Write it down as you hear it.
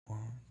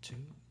2,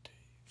 3,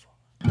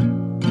 4.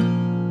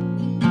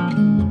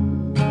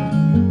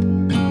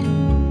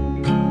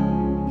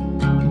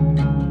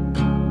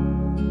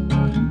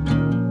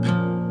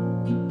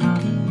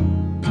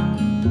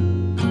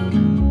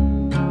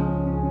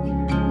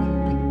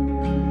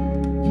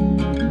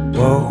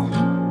 Whoa,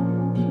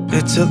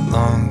 it's a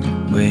long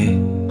way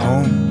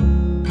home,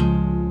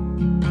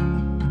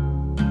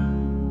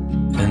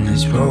 and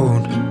this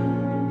road,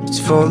 it's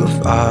full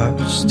of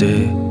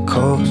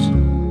obstacles.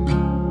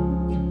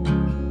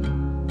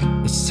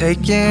 It's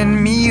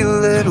taken me a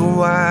little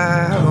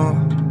while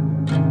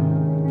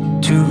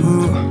to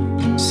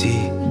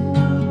see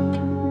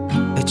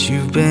that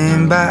you've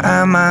been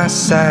by my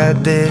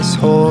side this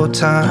whole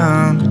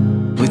time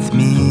with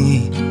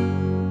me.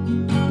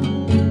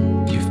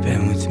 You've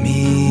been with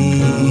me.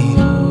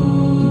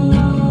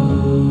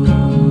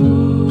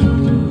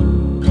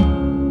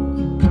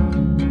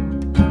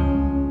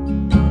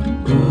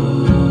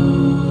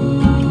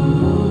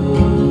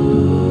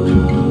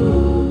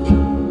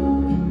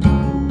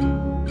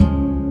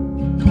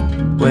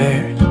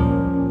 Where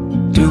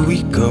do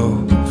we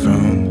go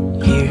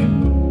from here?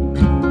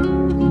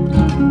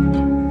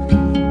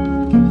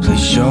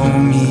 Please show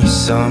me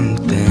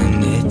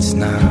something, it's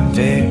not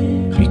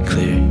very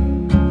clear.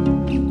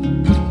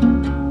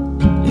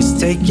 It's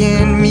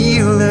taken me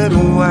a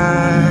little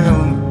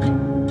while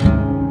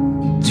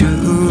to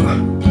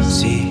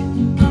see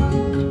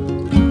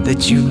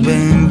that you've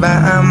been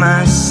by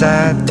my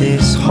side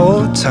this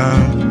whole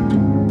time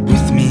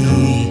with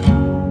me.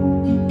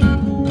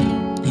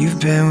 You've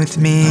been with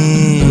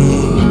me.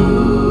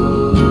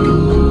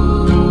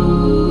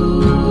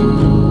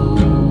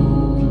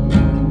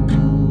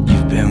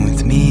 You've been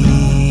with me.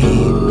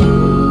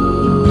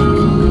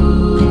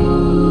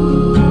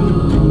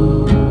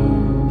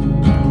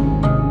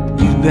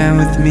 You've been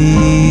with me.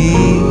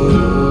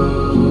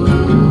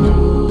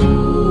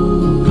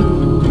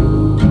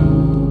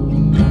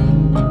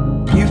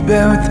 You've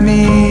been with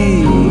me.